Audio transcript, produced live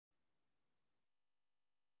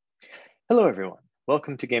Hello, everyone.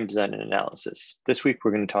 Welcome to Game Design and Analysis. This week,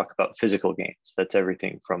 we're going to talk about physical games. That's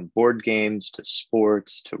everything from board games to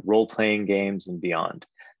sports to role-playing games and beyond.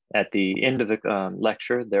 At the end of the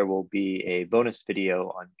lecture, there will be a bonus video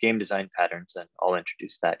on game design patterns, and I'll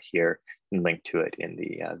introduce that here and link to it in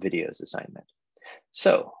the videos assignment.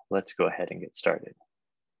 So let's go ahead and get started.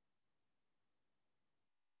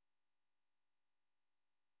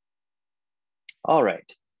 All right,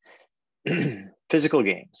 physical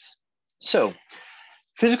games. So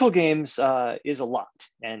physical games is a lot,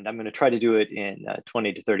 and I'm going to try to do it in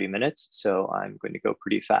 20 to 30 minutes. So I'm going to go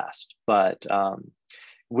pretty fast, but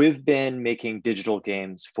we've been making digital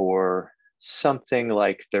games for something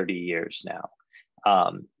like 30 years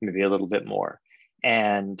now, maybe a little bit more.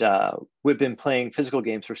 And we've been playing physical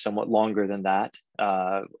games for somewhat longer than that.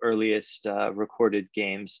 Earliest recorded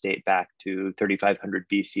games date back to 3500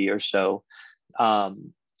 BC or so.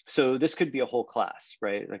 So this could be a whole class,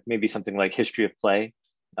 right? Like maybe something like history of play,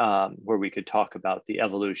 where we could talk about the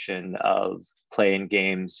evolution of play and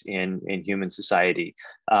games in human society.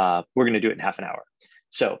 We're going to do it in half an hour.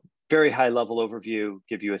 So very high level overview,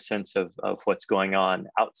 give you a sense of what's going on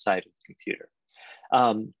outside of the computer.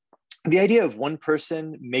 The idea of one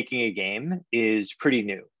person making a game is pretty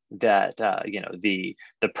new. That the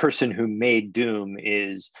person who made Doom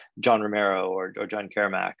is John Romero or John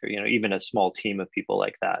Carmack, or even a small team of people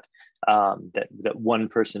like that. That one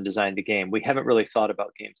person designed the game. We haven't really thought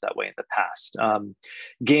about games that way in the past.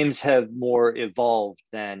 Games have more evolved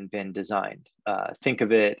than been designed. Think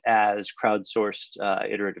of it as crowdsourced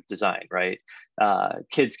iterative design, right?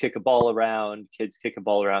 Kids kick a ball around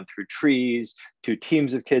through trees, two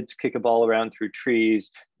teams of kids kick a ball around through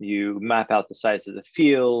trees, you map out the size of the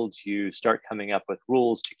field, you start coming up with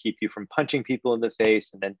rules to keep you from punching people in the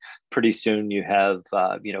face, and then pretty soon you have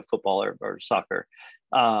football or soccer.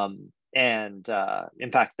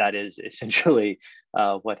 In fact, that is essentially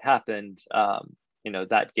what happened.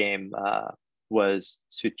 That game was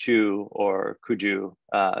Suchu or Kuju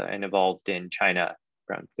and evolved in China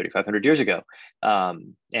around 3,500 years ago,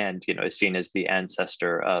 and is seen as the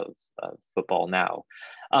ancestor of football now.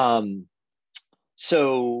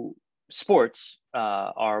 So sports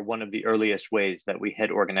are one of the earliest ways that we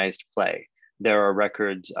had organized play. There are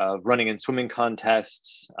records of running and swimming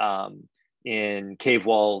contests in cave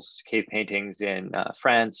walls, cave paintings in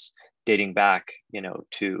France, dating back,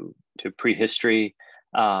 to prehistory.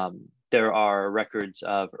 There are records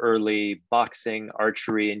of early boxing,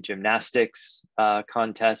 archery, and gymnastics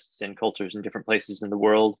contests in cultures in different places in the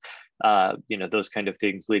world. Those kind of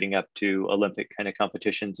things leading up to Olympic kind of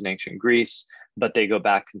competitions in ancient Greece, but they go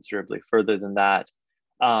back considerably further than that.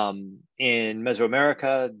 In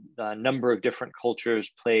Mesoamerica, a number of different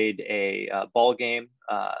cultures played a ball game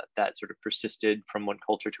that sort of persisted from one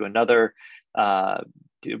culture to another.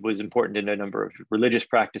 It was important in a number of religious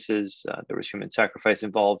practices. There was human sacrifice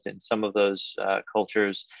involved in some of those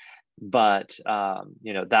cultures, but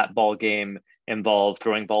that ball game involved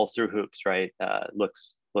throwing balls through hoops, right?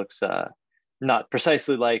 Looks not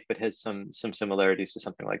precisely like, but has some similarities to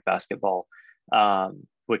something like basketball,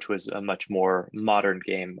 which was a much more modern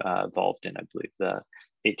game evolved in, I believe, the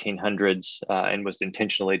 1800s and was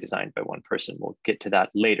intentionally designed by one person. We'll get to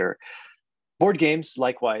that later. Board games,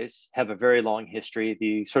 likewise, have a very long history.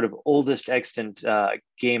 The sort of oldest extant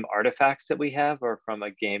game artifacts that we have are from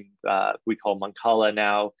a game we call Mancala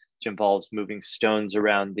now, which involves moving stones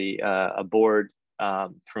around a board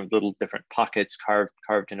from little different pockets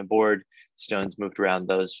carved in a board, stones moved around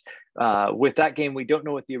those. With that game, we don't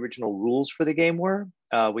know what the original rules for the game were.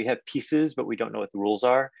 We have pieces, but we don't know what the rules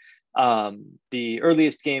are. The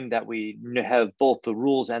earliest game that we have both the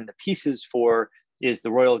rules and the pieces for is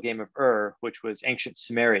the Royal Game of Ur, which was ancient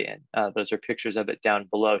Sumerian. Those are pictures of it down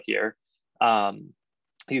below here.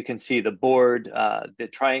 You can see the board. The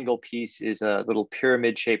triangle piece is a little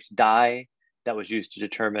pyramid-shaped die that was used to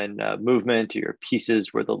determine movement. Your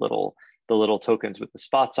pieces were the little tokens with the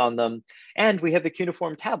spots on them. And we have the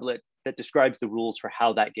cuneiform tablet that describes the rules for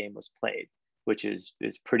how that game was played, which is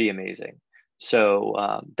pretty amazing.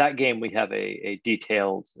 So that game we have a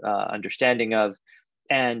detailed understanding of.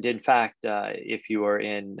 And in fact, if you are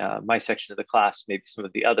in my section of the class, maybe some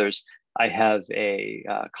of the others, I have a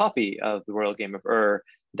copy of the Royal Game of Ur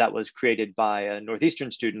that was created by a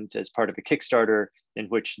Northeastern student as part of a Kickstarter in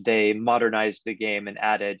which they modernized the game and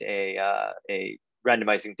added a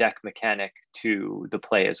randomizing deck mechanic to the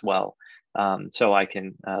play as well. So I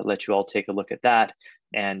can let you all take a look at that.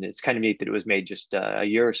 And it's kind of neat that it was made just a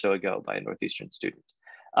year or so ago by a Northeastern student.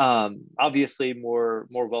 Obviously, more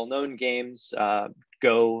well-known games,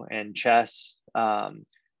 Go and chess,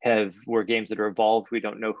 were games that are evolved. We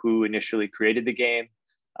don't know who initially created the game.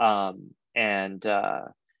 and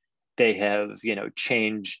they have,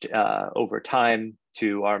 changed over time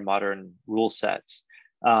to our modern rule sets.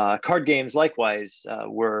 Card games, likewise,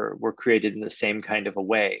 were created in the same kind of a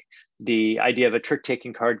way. The idea of a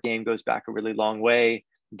trick-taking card game goes back a really long way.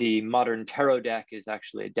 The modern tarot deck is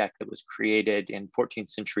actually a deck that was created in 14th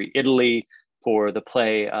century Italy for the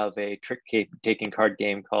play of a trick-taking card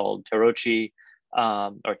game called Tarocchi,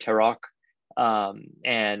 or Tarok.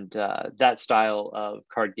 And that style of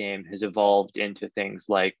card game has evolved into things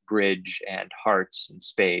like bridge and hearts and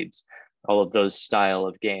spades, all of those style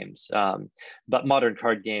of games. But modern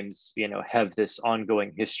card games, have this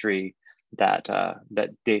ongoing history that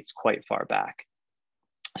dates quite far back.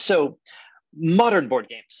 So modern board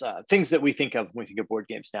games, things that we think of when we think of board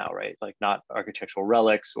games now, right? Like not architectural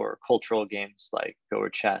relics or cultural games like Go or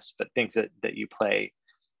chess, but things that you play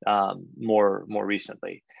more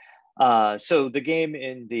recently. So the game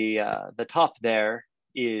in the top there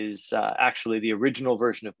is actually the original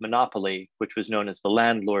version of Monopoly, which was known as the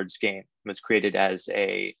Landlord's Game. It was created as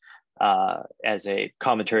a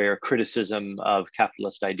commentary or criticism of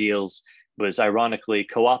capitalist ideals. Was ironically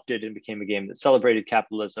co-opted and became a game that celebrated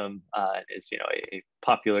capitalism. And is a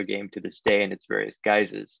popular game to this day in its various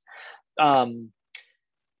guises.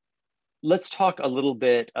 Let's talk a little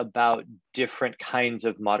bit about different kinds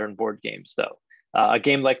of modern board games, though. A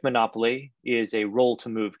game like Monopoly is a roll to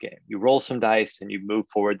move game. You roll some dice and you move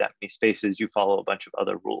forward that many spaces, you follow a bunch of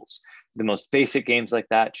other rules. The most basic games like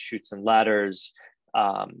that, Chutes and Ladders,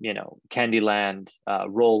 Candyland,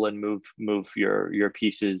 roll and move your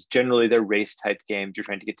pieces. Generally, they're race type games. You're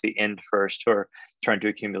trying to get to the end first or trying to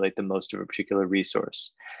accumulate the most of a particular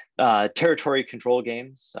resource. Territory control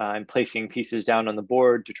games, I'm placing pieces down on the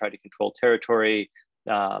board to try to control territory,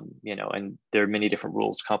 and there are many different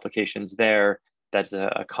rules, complications there. That's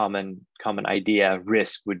a common idea.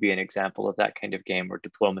 Risk would be an example of that kind of game, or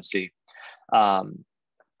diplomacy.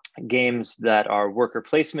 Games that are worker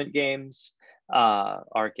placement games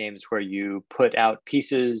are games where you put out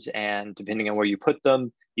pieces, and depending on where you put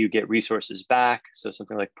them, you get resources back. So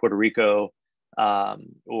something like Puerto Rico,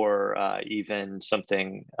 or even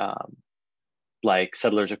something like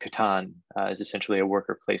Settlers of Catan is essentially a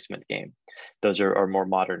worker placement game. Those are more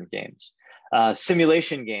modern games.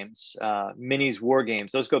 Simulation games, minis, war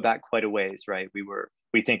games, those go back quite a ways, right?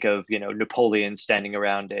 We think of, Napoleon standing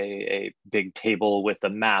around a big table with a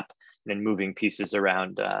map and moving pieces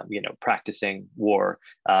around, practicing war.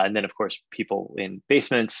 And then of course, people in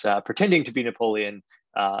basements pretending to be Napoleon,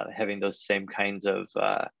 having those same kinds of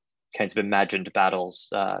imagined battles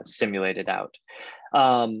simulated out.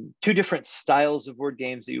 Two different styles of board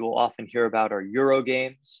games that you will often hear about are Euro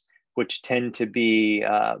games, which tend to be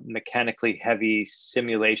mechanically heavy,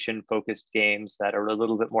 simulation focused games that are a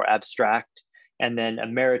little bit more abstract. And then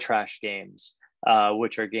Ameritrash games,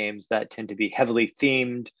 which are games that tend to be heavily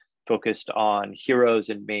themed, focused on heroes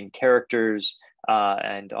and main characters,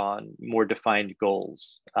 and on more defined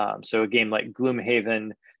goals. So a game like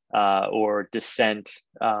Gloomhaven or Descent,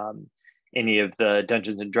 any of the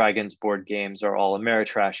Dungeons and Dragons board games are all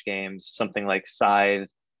Ameritrash games. Something like Scythe,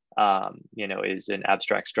 is an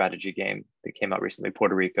abstract strategy game that came out recently.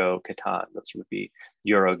 Puerto Rico, Catan, those would be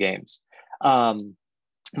Euro games.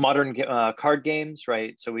 Modern card games,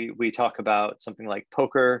 right? So we talk about something like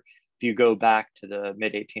poker. If you go back to the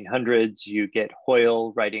mid 1800s, you get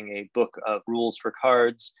Hoyle writing a book of rules for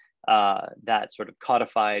cards that sort of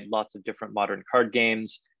codified lots of different modern card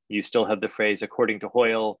games. You still have the phrase "according to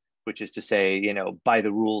Hoyle," which is to say, by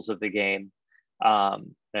the rules of the game. I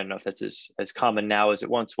don't know if that's as common now as it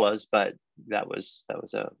once was, but that was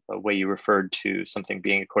a way you referred to something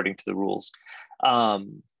being according to the rules.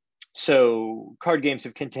 So card games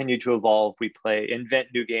have continued to evolve. We invent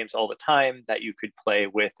new games all the time that you could play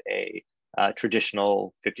with a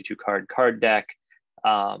traditional 52 card deck,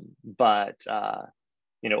 but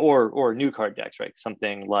or new card decks, right?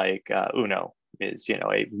 Something like Uno is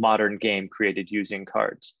a modern game created using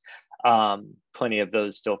cards. Plenty of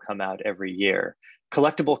those still come out every year.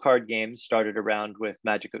 Collectible card games started around with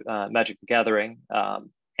Magic the Gathering,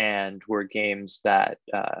 and were games that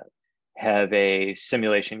have a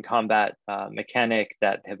simulation combat mechanic,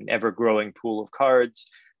 that have an ever-growing pool of cards,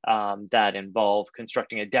 that involve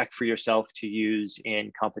constructing a deck for yourself to use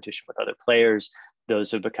in competition with other players.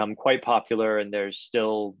 Those have become quite popular, and there's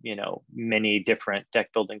still, many different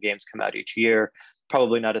deck building games come out each year.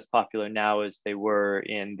 Probably not as popular now as they were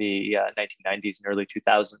in the 1990s and early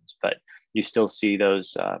 2000s, but you still see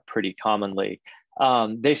those pretty commonly.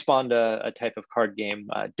 They spawned a type of card game,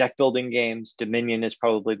 deck building games. Dominion is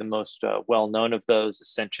probably the most well-known of those.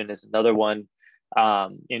 Ascension is another one.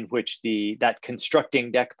 in which that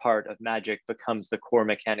constructing deck part of Magic becomes the core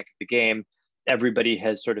mechanic of the game. Everybody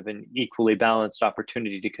has sort of an equally balanced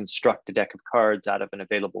opportunity to construct a deck of cards out of an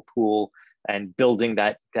available pool, and building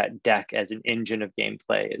that deck as an engine of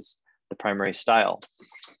gameplay is the primary style.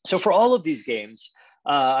 So for all of these games,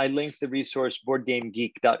 I linked the resource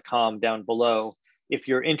boardgamegeek.com down below. If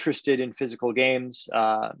you're interested in physical games,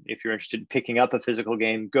 if you're interested in picking up a physical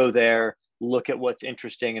game, go there, look at what's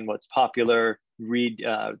interesting and what's popular, read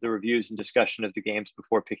the reviews and discussion of the games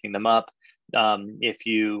before picking them up. If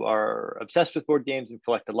you are obsessed with board games and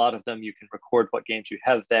collect a lot of them, you can record what games you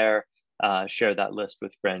have there, share that list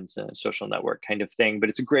with friends, and a social network kind of thing. But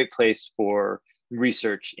it's a great place for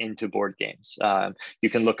research into board games. You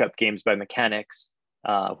can look up games by mechanics,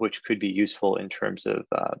 which could be useful in terms of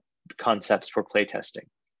concepts for playtesting.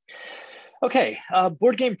 Okay,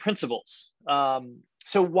 board game principles.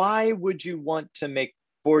 So why would you want to make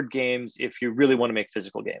board games if you really want to make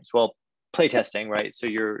physical games? Well, playtesting, right? So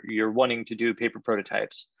you're wanting to do paper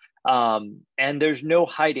prototypes. And there's no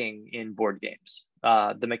hiding in board games.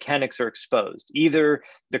 The mechanics are exposed. Either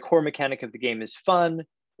the core mechanic of the game is fun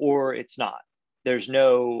or it's not. There's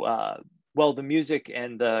no, well, the music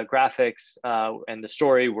and the graphics and the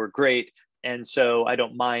story were great, and so I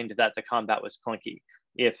don't mind that the combat was clunky.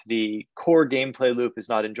 If the core gameplay loop is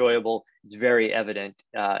not enjoyable, it's very evident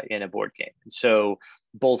in a board game. And so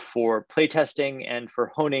both for playtesting and for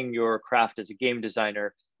honing your craft as a game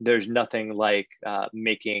designer, there's nothing like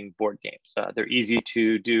making board games. They're easy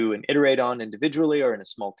to do and iterate on individually or in a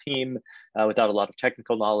small team without a lot of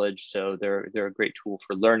technical knowledge. So they're a great tool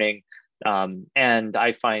for learning. And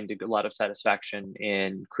I find a lot of satisfaction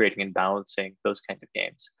in creating and balancing those kind of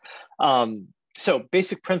games. So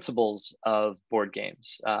basic principles of board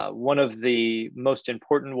games. One of the most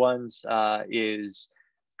important ones is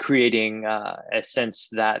creating a sense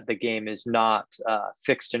that the game is not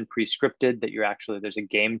fixed and pre-scripted, that there's a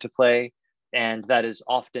game to play. And that is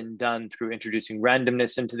often done through introducing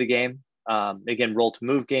randomness into the game. Again, roll to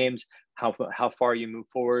move games, how far you move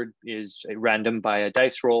forward is random by a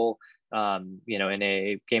dice roll. In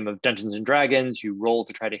a game of Dungeons and Dragons, you roll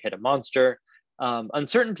to try to hit a monster.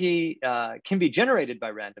 Uncertainty can be generated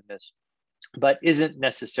by randomness, but isn't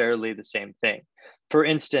necessarily the same thing. For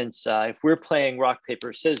instance, if we're playing rock,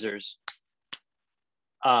 paper, scissors,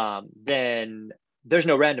 then there's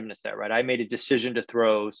no randomness there, right? I made a decision to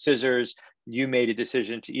throw scissors. You made a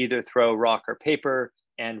decision to either throw rock or paper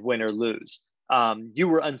and win or lose. You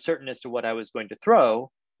were uncertain as to what I was going to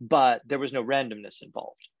throw, but there was no randomness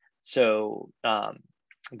involved. So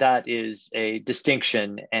that is a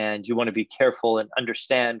distinction, and you want to be careful and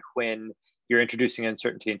understand when you're introducing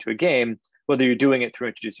uncertainty into a game, whether you're doing it through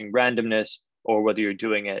introducing randomness or whether you're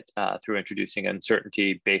doing it through introducing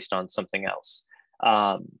uncertainty based on something else.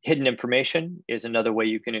 Hidden information is another way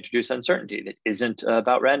you can introduce uncertainty that isn't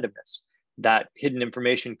about randomness. That hidden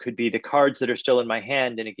information could be the cards that are still in my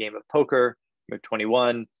hand in a game of poker or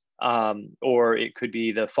 21, or it could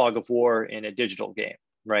be the fog of war in a digital game,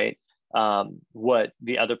 right? What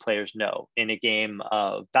the other players know. In a game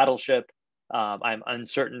of Battleship, I'm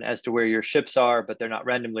uncertain as to where your ships are, but they're not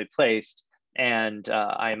randomly placed. And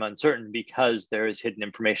I'm uncertain because there is hidden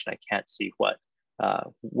information. I can't see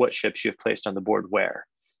what ships you've placed on the board where.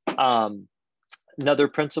 Another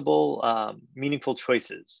principle, meaningful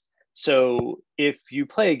choices. So if you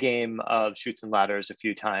play a game of Chutes and Ladders a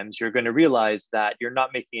few times, you're going to realize that you're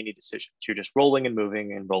not making any decisions. You're just rolling and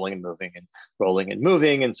moving and rolling and moving and rolling and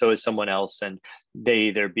moving. And so is someone else, and they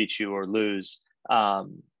either beat you or lose.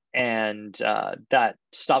 And that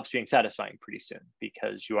stops being satisfying pretty soon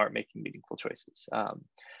because you aren't making meaningful choices.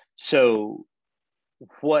 So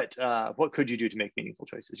what could you do to make meaningful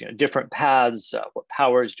choices? Different paths. What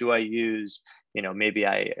powers do I use? Maybe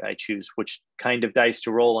I choose which kind of dice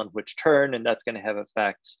to roll on which turn, and that's going to have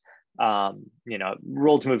effects.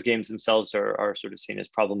 Roll to move games themselves are sort of seen as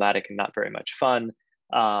problematic and not very much fun.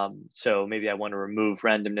 So maybe I want to remove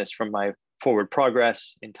randomness from my forward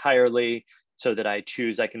progress entirely, so that I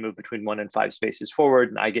can move between 1 and 5 spaces forward,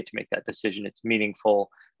 and I get to make that decision. It's meaningful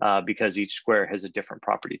because each square has a different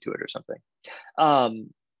property to it or something.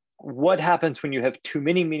 What happens when you have too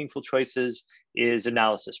many meaningful choices is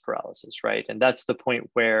analysis paralysis, right? And that's the point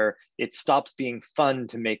where it stops being fun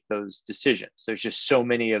to make those decisions. There's just so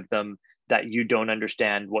many of them that you don't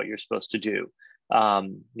understand what you're supposed to do.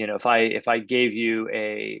 If I gave you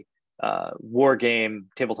a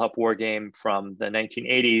tabletop war game from the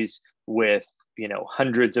 1980s with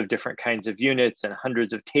hundreds of different kinds of units and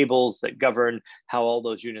hundreds of tables that govern how all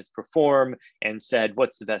those units perform, and said,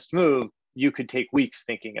 what's the best move? You could take weeks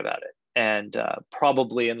thinking about it. And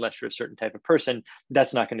probably, unless you're a certain type of person,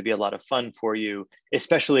 that's not going to be a lot of fun for you,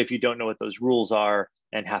 especially if you don't know what those rules are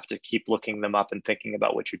and have to keep looking them up and thinking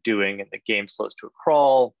about what you're doing, and the game slows to a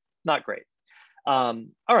crawl. Not great. All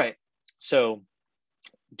right, so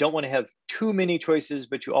don't want to have too many choices,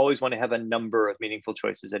 but you always want to have a number of meaningful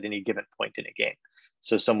choices at any given point in a game.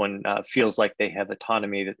 So someone feels like they have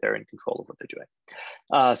autonomy, that they're in control of what they're doing.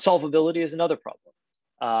 Solvability is another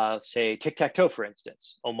problem. Say tic-tac-toe, for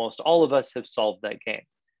instance. Almost all of us have solved that game.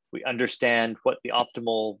 We understand what the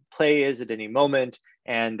optimal play is at any moment,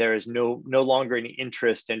 and there is no longer any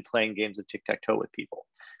interest in playing games of tic-tac-toe with people.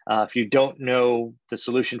 If you don't know the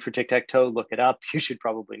solution for tic-tac-toe, look it up. You should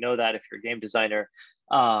probably know that if you're a game designer,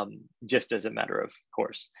 just as a matter of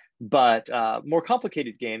course. But more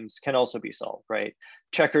complicated games can also be solved, right?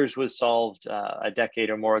 Checkers was solved a decade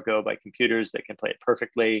or more ago by computers that can play it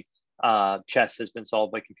perfectly. Chess has been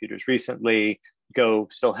solved by computers recently. Go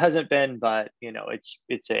still hasn't been, but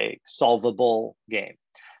it's a solvable game.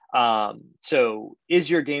 So is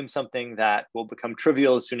your game something that will become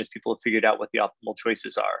trivial as soon as people have figured out what the optimal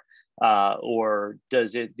choices are? Or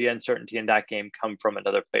does the uncertainty in that game come from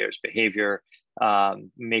another player's behavior,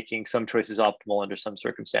 making some choices optimal under some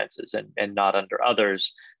circumstances and not under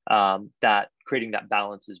others? That creating that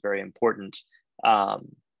balance is very important.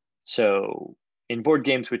 So in board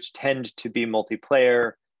games, which tend to be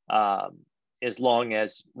multiplayer, as long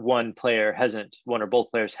as one or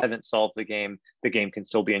both players haven't solved the game can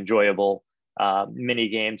still be enjoyable. Mini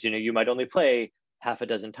games, you might only play half a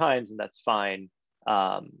dozen times, and that's fine.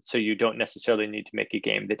 So you don't necessarily need to make a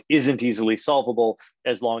game that isn't easily solvable,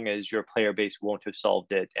 as long as your player base won't have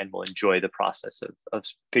solved it and will enjoy the process of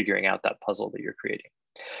figuring out that puzzle that you're creating.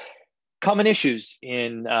 Common issues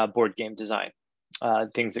in board game design,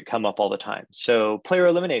 things that come up all the time. So player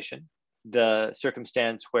elimination, the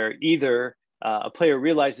circumstance where either a player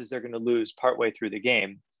realizes they're going to lose partway through the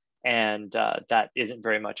game, and that isn't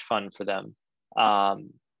very much fun for them.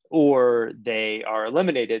 Or they are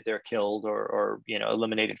eliminated, they're killed or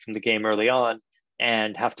eliminated from the game early on,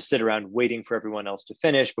 and have to sit around waiting for everyone else to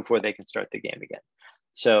finish before they can start the game again.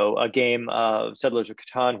 So a game of Settlers of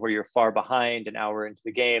Catan where you're far behind an hour into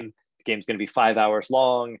the game's going to be 5 hours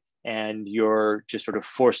long, and you're just sort of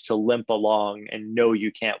forced to limp along and know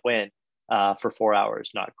you can't win for 4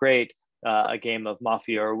 hours. Not great. A game of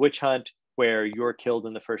Mafia or Witch Hunt where you're killed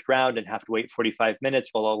in the first round and have to wait 45 minutes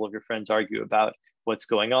while all of your friends argue about what's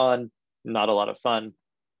going on. Not a lot of fun.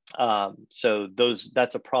 So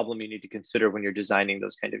that's a problem you need to consider when you're designing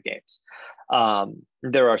those kind of games.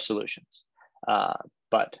 There are solutions,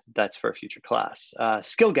 but that's for a future class.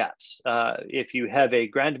 Skill gaps. If you have a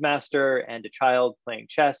grandmaster and a child playing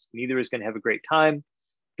chess, neither is going to have a great time,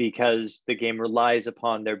 because the game relies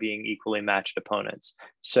upon there being equally matched opponents.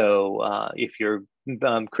 So if you're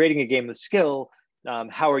creating a game of skill,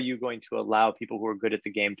 how are you going to allow people who are good at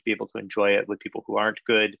the game to be able to enjoy it with people who aren't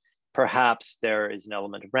good? Perhaps there is an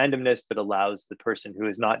element of randomness that allows the person who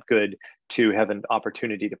is not good to have an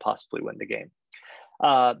opportunity to possibly win the game.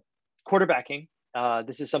 Quarterbacking.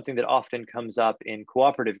 This is something that often comes up in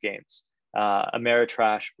cooperative games.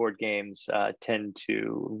 Ameritrash board games tend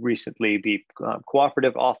to recently be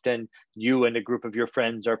cooperative. Often you and a group of your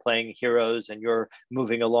friends are playing heroes and you're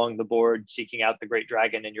moving along the board seeking out the great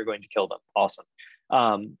dragon, and you're going to kill them. Awesome.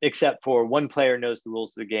 Except for one player knows the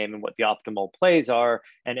rules of the game and what the optimal plays are,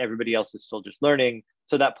 and everybody else is still just learning.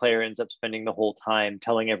 So that player ends up spending the whole time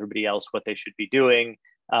telling everybody else what they should be doing.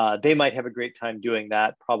 They might have a great time doing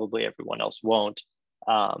that. Probably everyone else won't.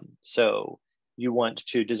 So you want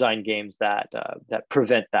to design games that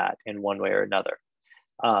prevent that in one way or another.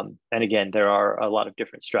 And again, there are a lot of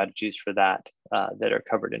different strategies for that that are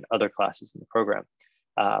covered in other classes in the program.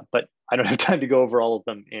 But I don't have time to go over all of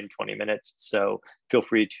them in 20 minutes. So feel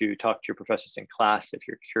free to talk to your professors in class if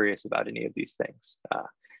you're curious about any of these things.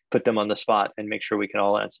 Put them on the spot and make sure we can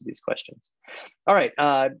all answer these questions. All right,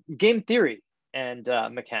 game theory and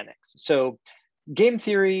mechanics. So game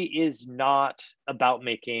theory is not about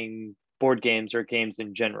making board games or games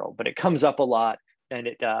in general, but it comes up a lot, and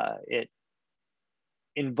it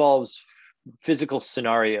involves physical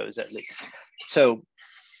scenarios, at least. So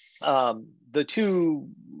the two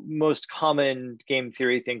most common game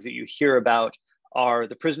theory things that you hear about are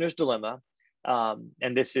the prisoner's dilemma.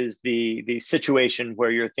 And this is the situation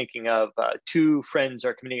where you're thinking of two friends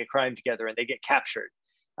are committing a crime together and they get captured.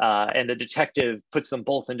 And the detective puts them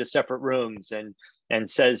both into separate rooms and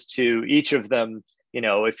says to each of them,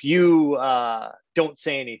 if you don't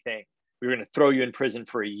say anything, we're going to throw you in prison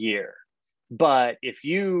for a year. But if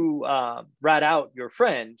you rat out your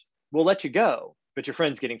friend, we'll let you go. But your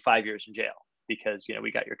friend's getting 5 years in jail because,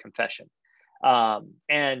 we got your confession.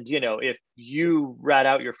 And if you rat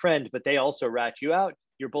out your friend, but they also rat you out,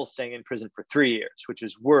 you're both staying in prison for 3 years, which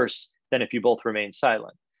is worse than if you both remain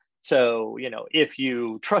silent. So, if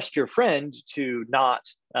you trust your friend to not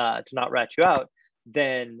rat you out,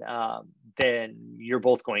 then you're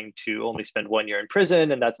both going to only spend 1 year in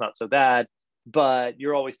prison, and that's not so bad. But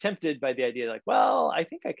you're always tempted by the idea, like, well, I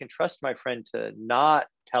think I can trust my friend to not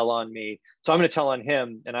tell on me, so I'm going to tell on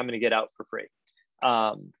him, and I'm going to get out for free.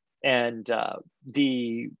 And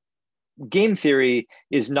the game theory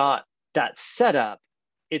is not that setup;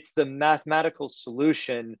 it's the mathematical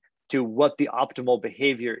solution to what the optimal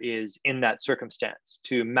behavior is in that circumstance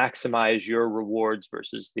to maximize your rewards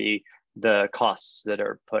versus the costs that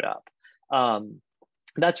are put up.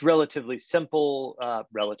 That's relatively simple,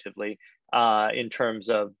 in terms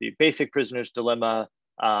of the basic prisoner's dilemma.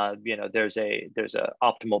 There's a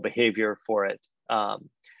optimal behavior for it.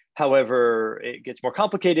 However, it gets more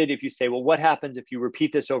complicated if you say, well, what happens if you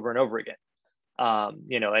repeat this over and over again?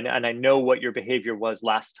 And I know what your behavior was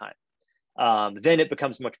last time. Then it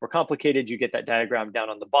becomes much more complicated. You get that diagram down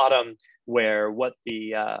on the bottom where what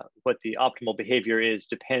the optimal behavior is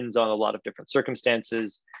depends on a lot of different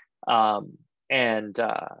circumstances. So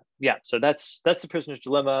that's the prisoner's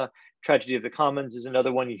dilemma. Tragedy of the commons is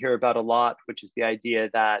another one you hear about a lot, which is the idea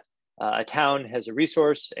that a town has a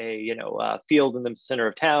resource, a field in the center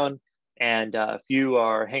of town, and if you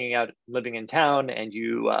are hanging out, living in town, and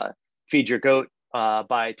you feed your goat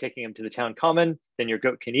by taking him to the town common, then your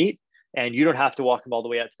goat can eat, and you don't have to walk him all the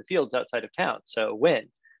way out to the fields outside of town. So win.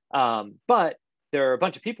 But there are a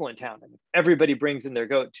bunch of people in town, and everybody brings in their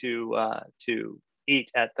goat to eat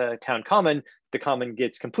at the town common. The common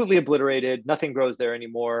gets completely obliterated. Nothing grows there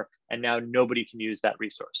anymore, and now nobody can use that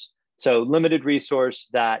resource. So limited resource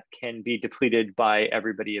that can be depleted by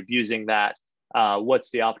everybody abusing that. What's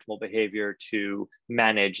the optimal behavior to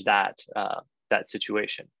manage that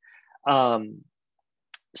situation?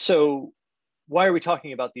 So why are we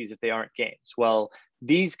talking about these if they aren't games? Well,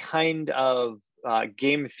 these kind of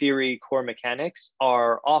game theory core mechanics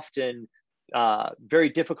are often very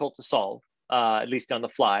difficult to solve, at least on the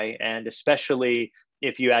fly, and especially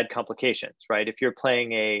if you add complications, right? If you're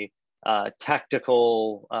playing a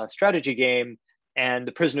tactical strategy game and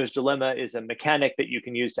the prisoner's dilemma is a mechanic that you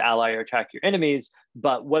can use to ally or attack your enemies,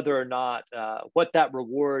 but whether or not what that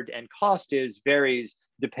reward and cost is varies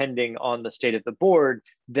depending on the state of the board,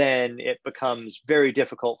 then it becomes very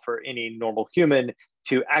difficult for any normal human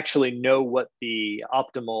to actually know what the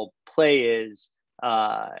optimal play is.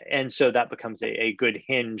 And so that becomes a good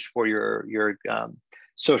hinge for your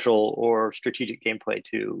social or strategic gameplay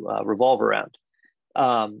to revolve around.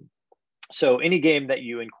 So any game that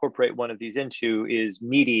you incorporate one of these into is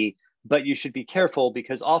meaty, but you should be careful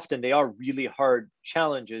because often they are really hard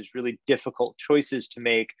challenges, really difficult choices to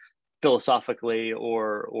make philosophically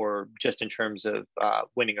or just in terms of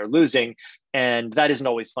winning or losing. And that isn't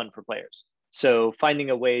always fun for players. So finding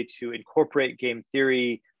a way to incorporate game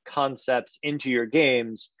theory concepts into your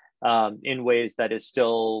games in ways that is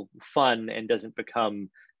still fun and doesn't become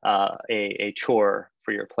a chore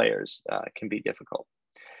for your players can be difficult.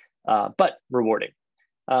 But rewarding.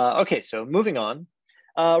 Okay, so moving on,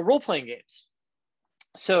 role-playing games.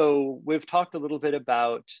 So we've talked a little bit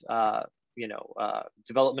about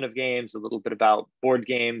development of games, a little bit about board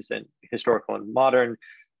games and historical and modern.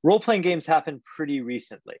 Role-playing games happen pretty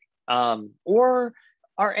recently or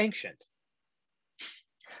are ancient.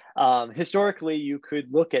 Historically, you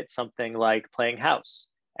could look at something like playing house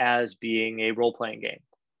as being a role-playing game.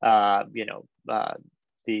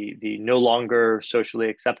 The no longer socially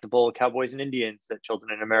acceptable Cowboys and Indians that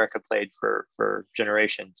children in America played for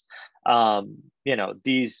generations.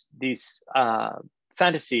 These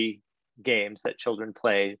fantasy games that children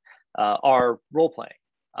play are role-playing.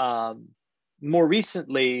 More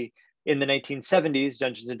recently, in the 1970s,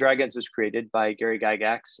 Dungeons and Dragons was created by Gary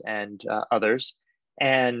Gygax and others.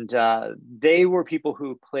 And they were people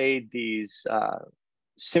who played these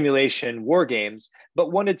simulation war games,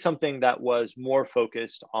 but wanted something that was more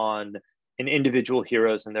focused on an individual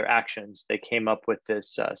heroes and their actions. They came up with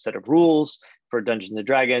this set of rules for Dungeons and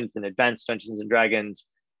Dragons and Advanced Dungeons and Dragons,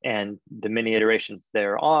 and the many iterations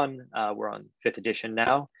thereon. We're on 5th edition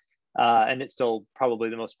now, and it's still probably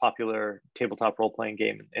the most popular tabletop role-playing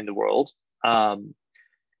game in the world.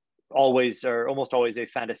 Always or almost always a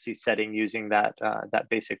fantasy setting using that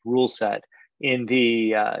basic rule set. In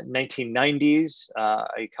the 1990s,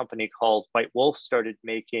 a company called White Wolf started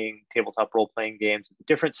making tabletop role-playing games with a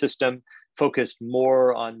different system, focused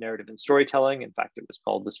more on narrative and storytelling. In fact, it was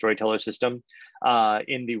called the Storyteller System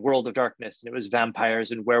in the World of Darkness. And it was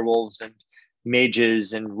vampires and werewolves and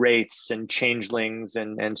mages and wraiths and changelings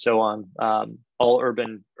and so on, all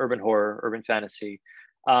urban horror, urban fantasy,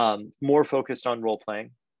 more focused on role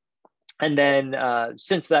playing. And then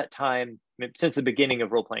since that time, since the beginning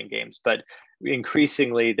of role-playing games, but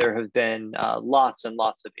increasingly there have been lots and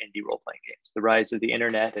lots of indie role-playing games. The rise of the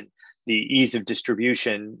internet and the ease of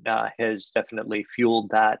distribution has definitely fueled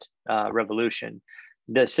that revolution.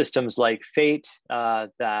 The systems like Fate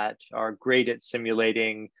that are great at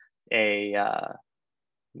simulating say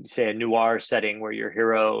a noir setting where your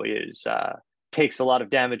hero takes a lot of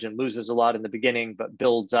damage and loses a lot in the beginning, but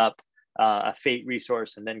builds up a fate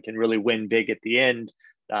resource and then can really win big at the end.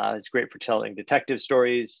 It's great for telling detective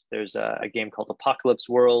stories. There's a game called Apocalypse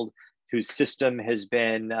World, whose system has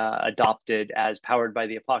been adopted as powered by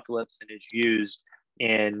the apocalypse and is used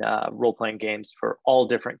in role-playing games for all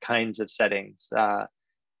different kinds of settings.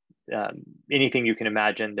 Anything you can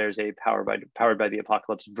imagine, there's a powered by the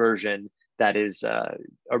apocalypse version that is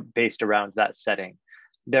based around that setting.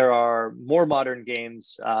 There are more modern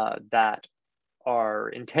games that are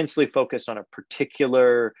intensely focused on a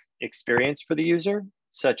particular experience for the user,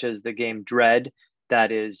 such as the game Dread,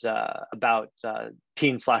 that is about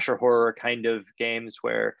teen slasher horror kind of games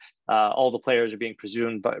where all the players are being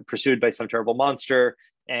pursued by some terrible monster,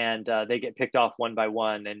 and they get picked off one by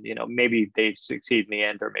one, and maybe they succeed in the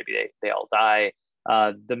end, or maybe they all die.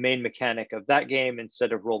 The main mechanic of that game,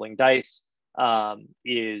 instead of rolling dice,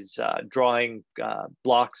 is drawing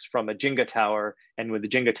blocks from a Jenga tower, and when the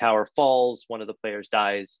Jenga tower falls, one of the players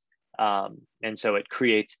dies, and so it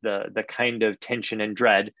creates the kind of tension and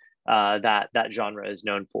dread that genre is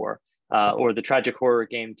known for. Or the tragic horror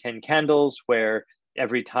game 10 Candles, where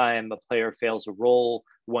every time a player fails a roll,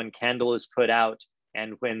 one candle is put out,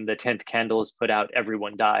 and when the 10th candle is put out,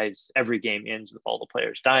 everyone dies. Every game ends with all the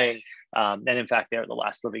players dying. And in fact, they are the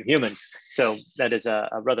last living humans. So that is a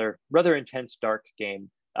rather intense, dark game,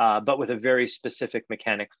 but with a very specific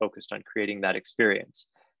mechanic focused on creating that experience.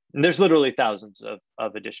 And there's literally thousands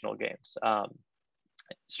of additional games.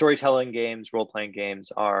 Storytelling games, role-playing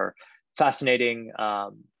games are fascinating,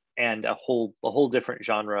 and a whole different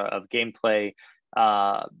genre of gameplay.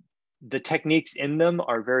 The techniques in them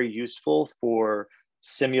are very useful for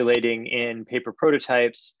simulating in paper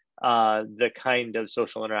prototypes the kind of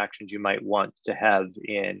social interactions you might want to have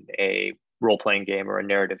in a role-playing game or a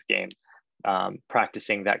narrative game.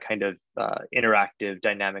 Practicing that kind of interactive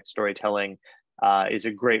dynamic storytelling is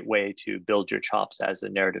a great way to build your chops as a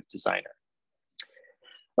narrative designer.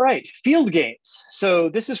 All right, field games. So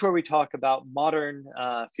this is where we talk about modern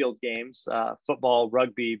field games, football,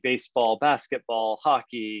 rugby, baseball, basketball,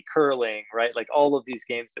 hockey, curling, right? Like all of these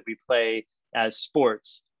games that we play as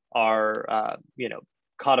sports are,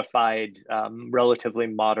 codified, relatively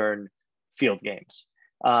modern field games.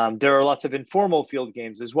 There are lots of informal field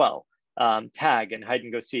games as well. Tag and hide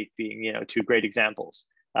and go seek being, two great examples,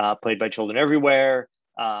 played by children everywhere.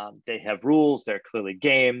 They have rules, they're clearly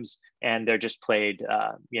games, and they're just played,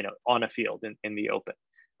 on a field in the open.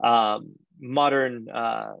 Modern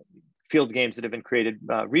field games that have been created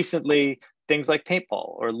recently, things like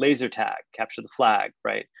paintball or laser tag, capture the flag,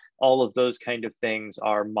 right? All of those kind of things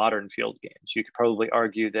are modern field games. You could probably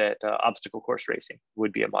argue that obstacle course racing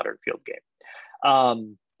would be a modern field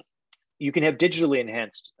game. You can have digitally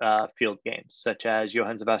enhanced field games, such as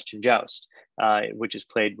Johann Sebastian Joust, which is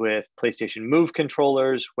played with PlayStation Move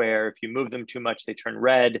controllers, where if you move them too much, they turn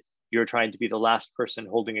red. You're trying to be the last person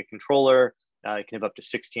holding a controller. You can have up to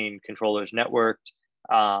 16 controllers networked.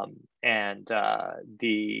 And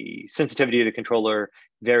the sensitivity of the controller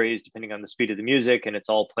varies depending on the speed of the music, and it's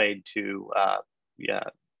all played to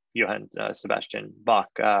Johann Sebastian Bach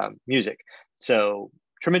music. So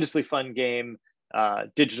tremendously fun game.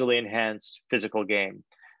 Digitally enhanced physical game.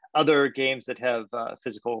 Other games that have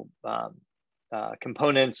physical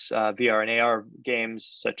components, VR and AR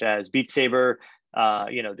games such as Beat Saber.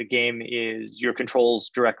 The game is your controls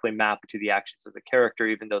directly map to the actions of the character,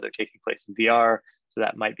 even though they're taking place in VR. So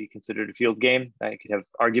that might be considered a field game. I could have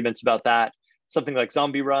arguments about that. Something like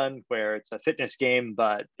Zombie Run, where it's a fitness game,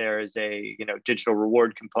 but there is a digital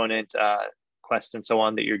reward component, quest and so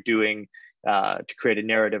on that you're doing to create a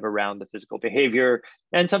narrative around the physical behavior.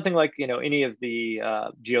 And something like any of the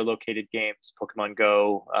geolocated games, Pokemon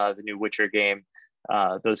Go, the new Witcher game,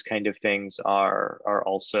 those kind of things are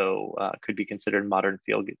also could be considered modern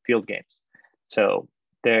field games. So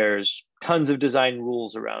there's tons of design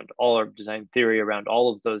rules around design theory around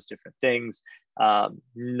all of those different things.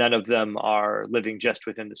 None of them are living just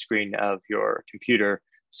within the screen of your computer.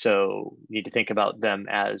 So you need to think about them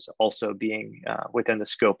as also being within the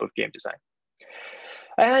scope of game design.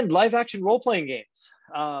 And live action role-playing games.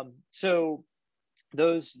 So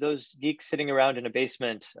those geeks sitting around in a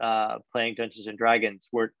basement playing Dungeons and Dragons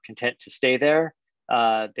were content to stay there.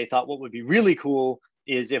 They thought what would be really cool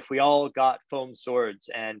is if we all got foam swords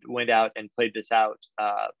and went out and played this out,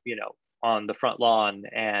 on the front lawn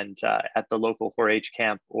and at the local 4-H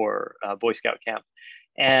camp or Boy Scout camp.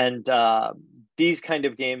 And these kind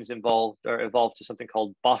of games evolved to something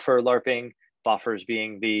called boffer LARPing, boffers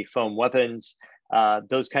being the foam weapons.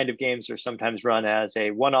 Those kind of games are sometimes run as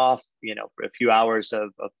a one-off, for a few hours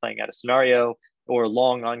of playing out a scenario, or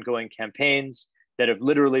long ongoing campaigns that have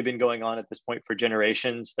literally been going on at this point for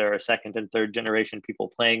generations. There are second and third generation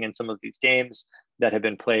people playing in some of these games that have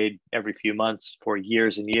been played every few months for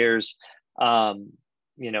years and years, and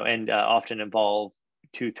often involve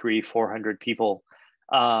 200, 300, 400 people.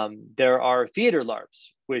 There are theater LARPs,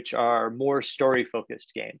 which are more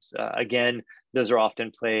story-focused games. Again, those are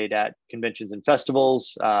often played at conventions and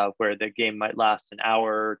festivals, where the game might last an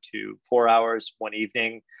hour to 4 hours one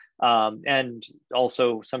evening. And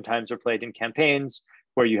also sometimes are played in campaigns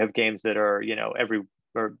where you have games that are,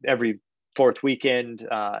 every fourth weekend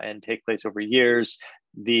and take place over years.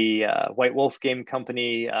 The White Wolf Game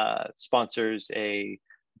Company sponsors a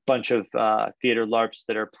bunch of theater LARPs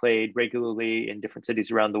that are played regularly in different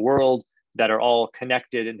cities around the world that are all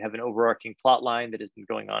connected and have an overarching plot line that has been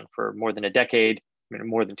going on for more than a decade,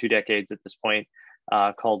 more than 2 decades at this point,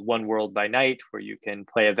 called One World by Night, where you can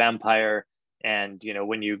play a vampire. And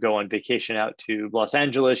when you go on vacation out to Los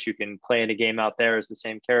Angeles, you can play in a game out there as the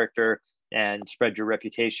same character and spread your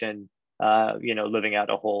reputation, living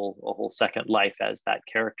out a whole second life as that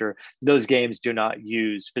character. Those games do not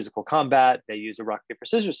use physical combat. They use a rock, paper,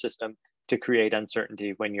 scissors system to create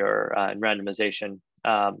uncertainty when you're in randomization,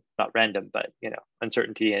 not random, but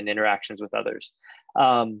uncertainty and interactions with others.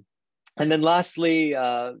 And then lastly,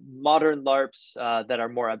 modern LARPs that are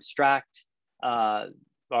more abstract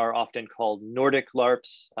are often called Nordic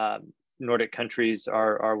LARPs. Nordic countries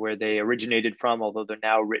are where they originated from, although they're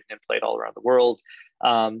now written and played all around the world.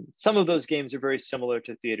 Some of those games are very similar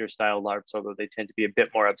to theater style LARPs, although they tend to be a bit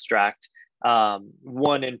more abstract.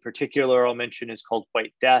 One in particular I'll mention is called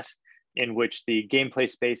White Death, in which the gameplay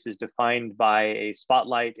space is defined by a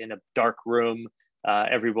spotlight in a dark room.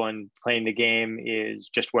 Everyone playing the game is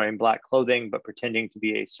just wearing black clothing, but pretending to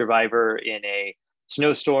be a survivor in a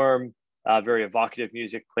snowstorm. Very evocative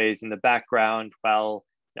music plays in the background while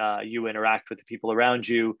you interact with the people around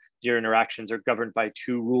you. Your interactions are governed by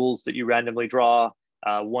 2 rules that you randomly draw.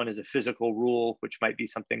 One is a physical rule, which might be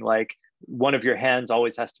something like one of your hands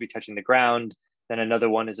always has to be touching the ground. Then another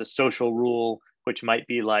one is a social rule, which might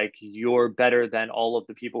be like you're better than all of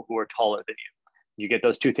the people who are taller than you. You get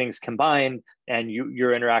those 2 things combined, and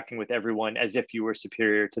you're interacting with everyone as if you were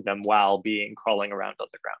superior to them while crawling around on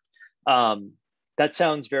the ground. That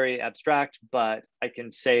sounds very abstract, but I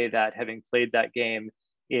can say that having played that game,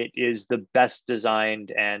 it is the best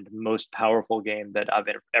designed and most powerful game that I've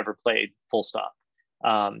ever played, full stop.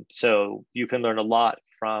 So you can learn a lot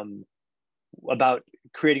about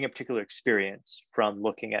creating a particular experience from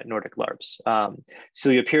looking at Nordic LARPs.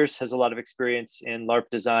 Celia Pierce has a lot of experience in LARP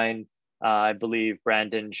design. I believe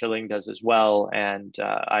Brandon Schilling does as well. And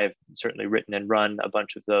I've certainly written and run a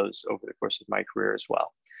bunch of those over the course of my career as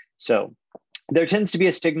well. So there tends to be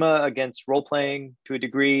a stigma against role-playing to a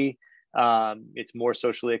degree. It's more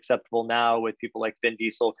socially acceptable now with people like Vin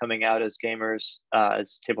Diesel coming out as gamers,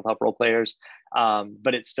 as tabletop role players,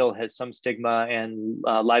 but it still has some stigma, and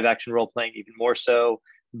live action role playing even more so.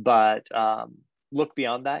 But look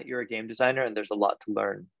beyond that. You're a game designer, and there's a lot to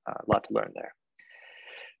learn there.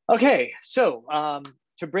 Okay, so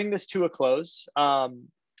to bring this to a close,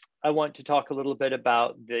 I want to talk a little bit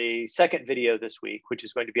about the second video this week, which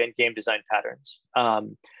is going to be on game design patterns.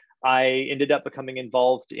 I ended up becoming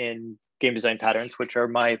involved in game design patterns, which are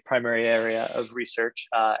my primary area of research,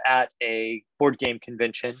 at a board game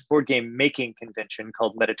making convention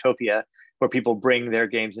called Metatopia, where people bring their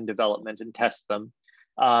games in development and test them.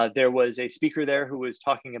 There was a speaker there who was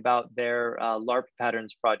talking about their LARP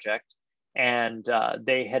patterns project, and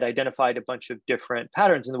they had identified a bunch of different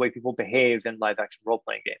patterns in the way people behave in live action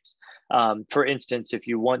role-playing games. For instance, if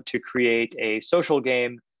you want to create a social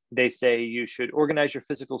game, they say you should organize your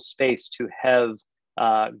physical space to have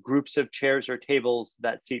groups of chairs or tables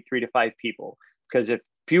that seat 3 to 5 people. Because if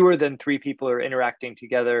fewer than 3 people are interacting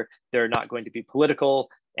together, they're not going to be political.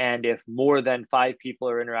 And if more than 5 people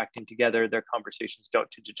are interacting together, their conversations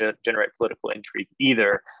don't generate political intrigue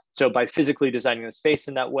either. So by physically designing the space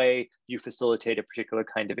in that way, you facilitate a particular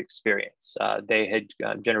kind of experience. They had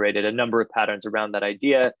generated a number of patterns around that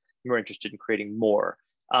idea, and were interested in creating more.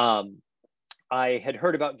 I had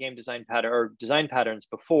heard about game design design patterns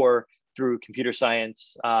before, through computer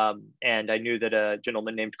science. And I knew that a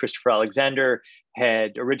gentleman named Christopher Alexander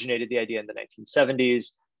had originated the idea in the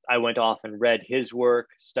 1970s. I went off and read his work,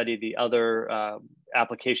 studied the other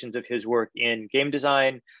applications of his work in game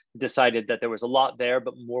design, decided that there was a lot there,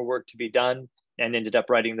 but more work to be done, and ended up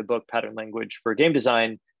writing the book Pattern Language for Game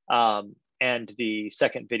Design. And the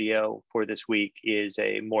second video for this week is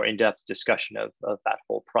a more in-depth discussion of that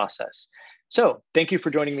whole process. So thank you for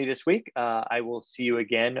joining me this week. I will see you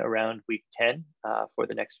again around week 10 for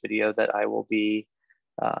the next video that I will be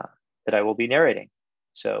narrating.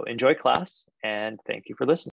 So enjoy class, and thank you for listening.